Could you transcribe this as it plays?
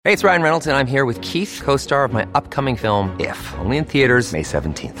Hey, it's Ryan Reynolds, and I'm here with Keith, co-star of my upcoming film, If, only in theaters May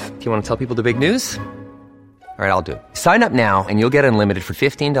 17th. Do you want to tell people the big news? All right, I'll do it. Sign up now and you'll get unlimited for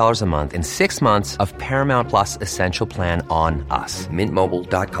 $15 a month and 6 months of Paramount Plus Essential Plan on us.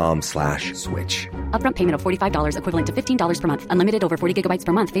 MintMobile.com/switch. Upfront payment of $45 equivalent to $15 per month. Unlimited over 40 gigabytes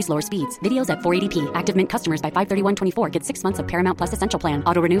per month. Face lower speeds. Videos at 480p. Active Mint customers by 531.24 get 6 months of Paramount Plus Essential Plan.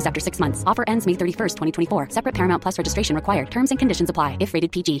 Auto renews after 6 months. Offer ends May 31st, 2024. Separate Paramount Plus registration required. Terms and conditions apply if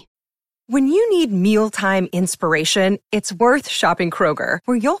rated PG. When you need mealtime inspiration, it's worth shopping Kroger,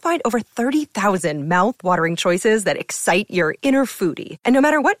 where you'll find over 30,000 mouth-watering choices that excite your inner foodie. And no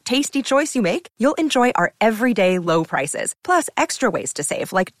matter what tasty choice you make, you'll enjoy our everyday low prices, plus extra ways to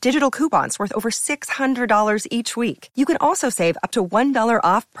save, like digital coupons worth over $600 each week. You can also save up to $1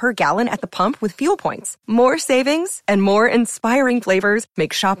 off per gallon at the pump with fuel points. More savings and more inspiring flavors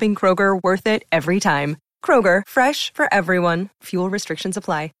make shopping Kroger worth it every time. Kroger, fresh for everyone. Fuel restrictions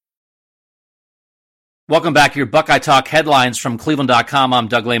apply. Welcome back to your Buckeye Talk headlines from Cleveland.com. I'm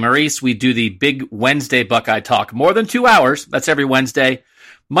Doug Lesmerises. We do the big Wednesday Buckeye Talk. More than 2 hours. That's every Wednesday,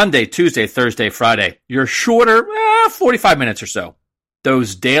 Monday, Tuesday, Thursday, Friday. Your shorter, 45 minutes or so.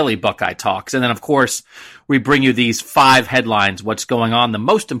 Those daily Buckeye Talks. And then, of course, we bring you these 5 headlines, what's going on, the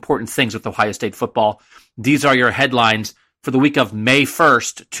most important things with Ohio State football. These are your headlines for the week of May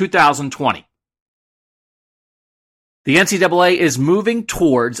 1st, 2020. The NCAA is moving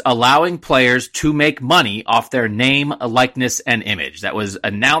towards allowing players to make money off their name, likeness, and image. That was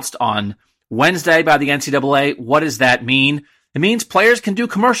announced on Wednesday by the NCAA. What does that mean? It means players can do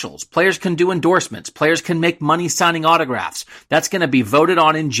commercials, players can do endorsements, players can make money signing autographs. That's going to be voted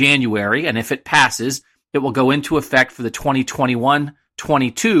on in January, and if it passes, it will go into effect for the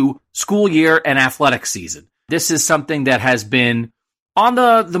 2021-22 school year and athletic season. This is something that has been on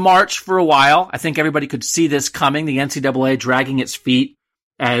the march for a while. I think everybody could see this coming, the NCAA dragging its feet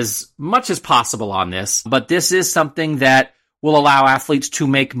as much as possible on this. But this is something that will allow athletes to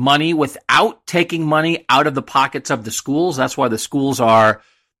make money without taking money out of the pockets of the schools. That's why the schools are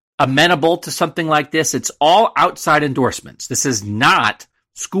amenable to something like this. It's all outside endorsements. This is not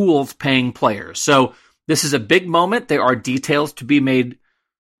schools paying players. So this is a big moment. There are details to be made,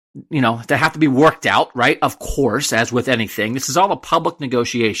 that have to be worked out, right? Of course, as with anything, this is all a public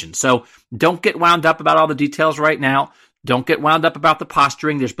negotiation. So don't get wound up about all the details right now. Don't get wound up about the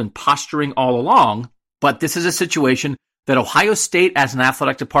posturing. There's been posturing all along, but this is a situation that Ohio State as an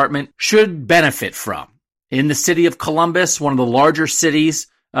athletic department should benefit from. In the city of Columbus, one of the larger cities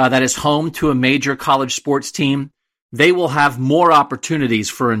that is home to a major college sports team, they will have more opportunities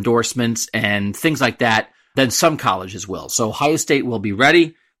for endorsements and things like that than some colleges will. So Ohio State will be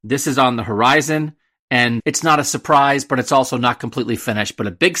ready. This is on the horizon, and it's not a surprise, but it's also not completely finished. But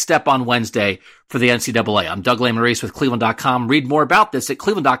a big step on Wednesday for the NCAA. I'm Doug Lesmerises with Cleveland.com. Read more about this at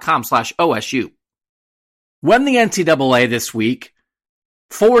cleveland.com/OSU. When the NCAA this week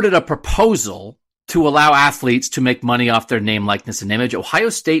forwarded a proposal to allow athletes to make money off their name, likeness, and image, Ohio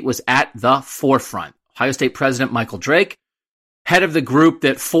State was at the forefront. Ohio State President Michael Drake, head of the group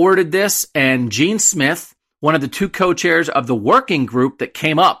that forwarded this, and Gene Smith, one of the 2 co-chairs of the working group that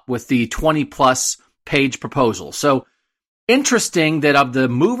came up with the 20-plus page proposal. So interesting that of the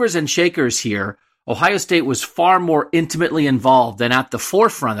movers and shakers here, Ohio State was far more intimately involved and at the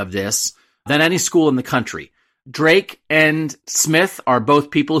forefront of this than any school in the country. Drake and Smith are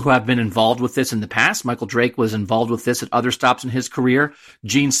both people who have been involved with this in the past. Michael Drake was involved with this at other stops in his career.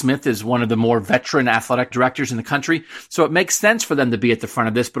 Gene Smith is one of the more veteran athletic directors in the country. So it makes sense for them to be at the front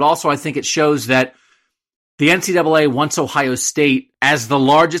of this, but also I think it shows that the NCAA wants Ohio State as the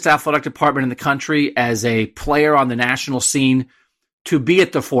largest athletic department in the country, as a player on the national scene, to be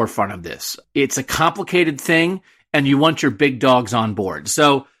at the forefront of this. It's a complicated thing, and you want your big dogs on board.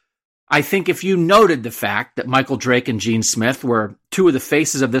 So I think if you noted the fact that Michael Drake and Gene Smith were 2 of the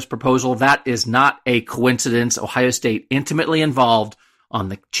faces of this proposal, that is not a coincidence. Ohio State intimately involved on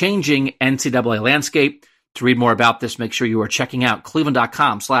the changing NCAA landscape. To read more about this, make sure you are checking out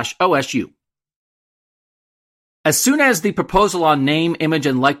cleveland.com/OSU. As soon as the proposal on name, image,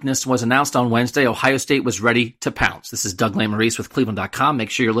 and likeness was announced on Wednesday, Ohio State was ready to pounce. This is Doug Lesmerises with Cleveland.com.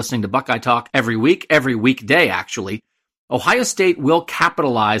 Make sure you're listening to Buckeye Talk every weekday, actually. Ohio State will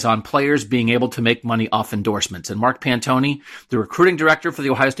capitalize on players being able to make money off endorsements. And Mark Pantoni, the recruiting director for the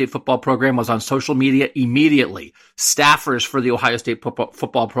Ohio State football program, was on social media immediately. Staffers for the Ohio State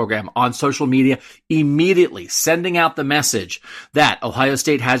football program on social media immediately, sending out the message that Ohio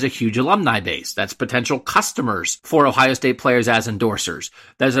State has a huge alumni base. That's potential customers for Ohio State players as endorsers.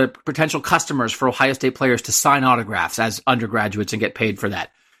 There's a potential customers for Ohio State players to sign autographs as undergraduates and get paid for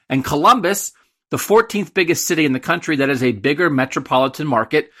that. And Columbus, the 14th biggest city in the country that is a bigger metropolitan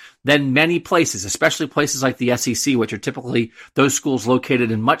market than many places, especially places like the SEC, which are typically those schools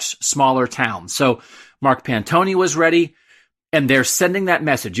located in much smaller towns. So Mark Pantoni was ready, and they're sending that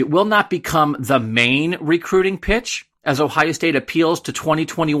message. It will not become the main recruiting pitch as Ohio State appeals to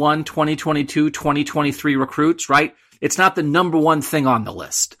 2021, 2022, 2023 recruits, right? It's not the number one thing on the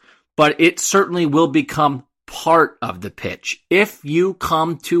list, but it certainly will become part of the pitch. If you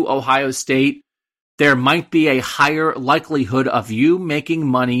come to Ohio State, there might be a higher likelihood of you making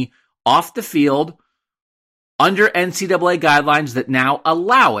money off the field under NCAA guidelines that now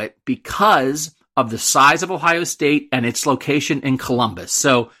allow it because of the size of Ohio State and its location in Columbus.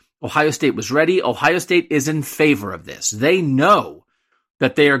 So Ohio State was ready. Ohio State is in favor of this. They know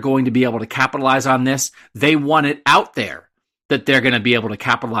that they are going to be able to capitalize on this. They want it out there that they're going to be able to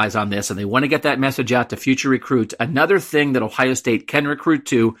capitalize on this, and they want to get that message out to future recruits. Another thing that Ohio State can recruit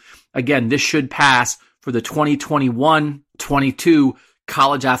to, again, this should pass for the 2021-22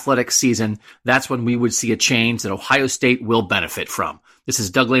 college athletics season. That's when we would see a change that Ohio State will benefit from. This is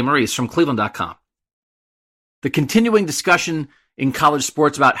Doug Lesmerises from Cleveland.com. The continuing discussion in college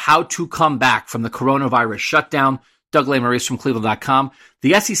sports about how to come back from the coronavirus shutdown. Doug Lesmerises from Cleveland.com.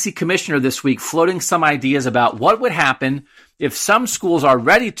 The SEC commissioner this week floating some ideas about what would happen if some schools are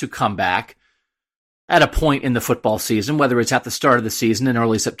ready to come back at a point in the football season, whether it's at the start of the season in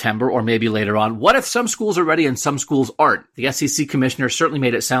early September or maybe later on. What if some schools are ready and some schools aren't? The SEC commissioner certainly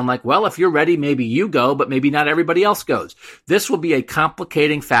made it sound like, well, if you're ready, maybe you go, but maybe not everybody else goes. This will be a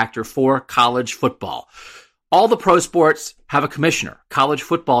complicating factor for college football. All the pro sports have a commissioner. College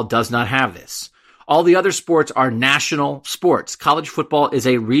football does not have this. All the other sports are national sports. College football is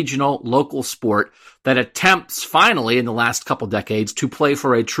a regional, local sport that attempts finally in the last couple decades to play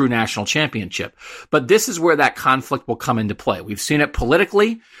for a true national championship. But this is where that conflict will come into play. We've seen it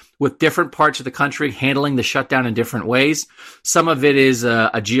politically with different parts of the country handling the shutdown in different ways. Some of it is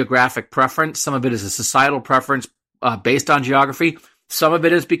a geographic preference. Some of it is a societal preference based on geography. Some of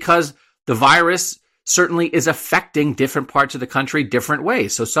it is because the virus certainly is affecting different parts of the country different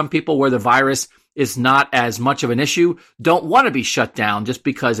ways. So some people where the virus is not as much of an issue don't want to be shut down just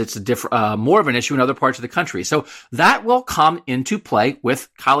because it's more of an issue in other parts of the country. So that will come into play with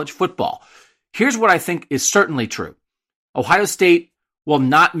college football. Here's what I think is certainly true. Ohio State will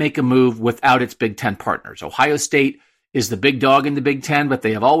not make a move without its Big Ten partners. Ohio State is the big dog in the Big Ten, but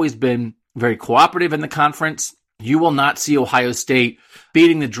they have always been very cooperative in the conference. You will not see Ohio State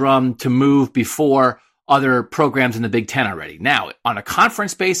beating the drum to move before other programs in the Big Ten already. Now, on a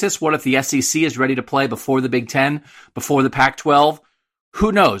conference basis, what if the SEC is ready to play before the Big Ten, before the Pac-12?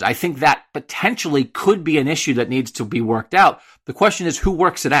 Who knows? I think that potentially could be an issue that needs to be worked out. The question is who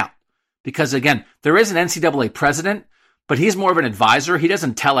works it out? Because again, there is an NCAA president, but he's more of an advisor. He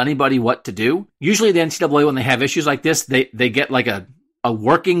doesn't tell anybody what to do. Usually the NCAA, when they have issues like this, they get like a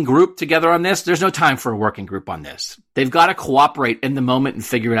working group together on this. There's no time for a working group on this. They've got to cooperate in the moment and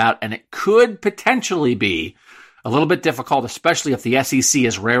figure it out. And it could potentially be a little bit difficult, especially if the SEC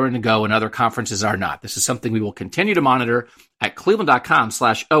is raring to go and other conferences are not. This is something we will continue to monitor at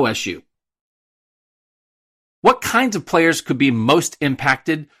cleveland.com/OSU. What kinds of players could be most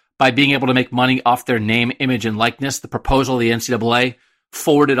impacted by being able to make money off their name, image, and likeness? The proposal of the NCAA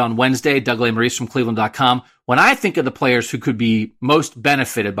forwarded on Wednesday, Doug Lesmerises from Cleveland.com. When I think of the players who could be most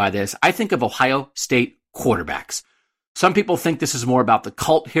benefited by this, I think of Ohio State quarterbacks. Some people think this is more about the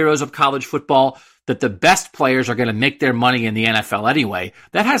cult heroes of college football, that the best players are going to make their money in the NFL anyway.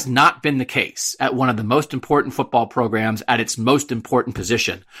 That has not been the case at one of the most important football programs at its most important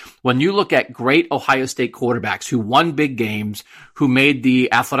position. When you look at great Ohio State quarterbacks who won big games, who made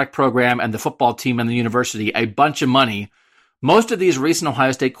the athletic program and the football team and the university a bunch of money, most of these recent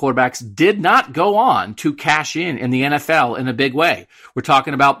Ohio State quarterbacks did not go on to cash in the NFL in a big way. We're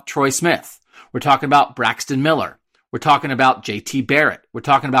talking about Troy Smith. We're talking about Braxton Miller. We're talking about JT Barrett. We're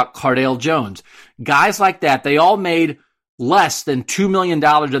talking about Cardale Jones. Guys like that, they all made less than $2 million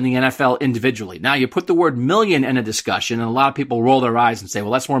in the NFL individually. Now, you put the word million in a discussion, and a lot of people roll their eyes and say,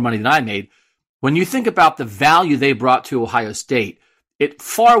 well, that's more money than I made. When you think about the value they brought to Ohio State, it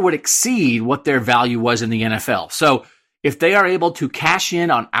far would exceed what their value was in the NFL. So if they are able to cash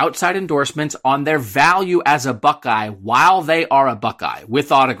in on outside endorsements on their value as a Buckeye while they are a Buckeye,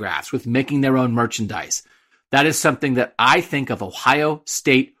 with autographs, with making their own merchandise, that is something that I think of Ohio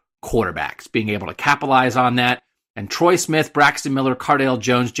State quarterbacks being able to capitalize on that. And Troy Smith, Braxton Miller, Cardale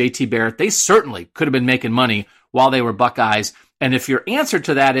Jones, JT Barrett, they certainly could have been making money while they were Buckeyes. And if your answer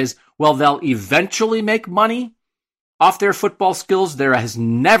to that is, well, they'll eventually make money off their football skills, there has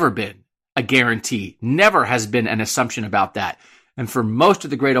never been a guarantee, never has been an assumption about that. And for most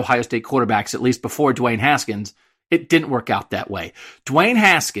of the great Ohio State quarterbacks, at least before Dwayne Haskins, it didn't work out that way. Dwayne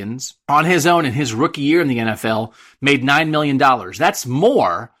Haskins, on his own in his rookie year in the NFL, made $9 million. That's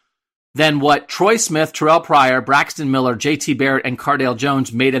more than what Troy Smith, Terrell Pryor, Braxton Miller, J.T. Barrett, and Cardale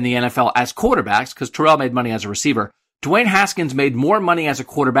Jones made in the NFL as quarterbacks, because Terrell made money as a receiver. Dwayne Haskins made more money as a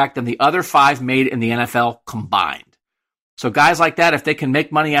quarterback than the other 5 made in the NFL combined. So guys like that, if they can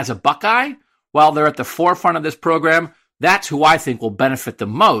make money as a Buckeye while they're at the forefront of this program, that's who I think will benefit the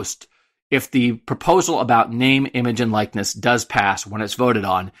most if the proposal about name, image, and likeness does pass when it's voted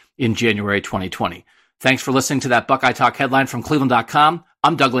on in January 2020. Thanks for listening to that Buckeye Talk headline from Cleveland.com.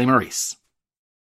 I'm Doug Lesmerises.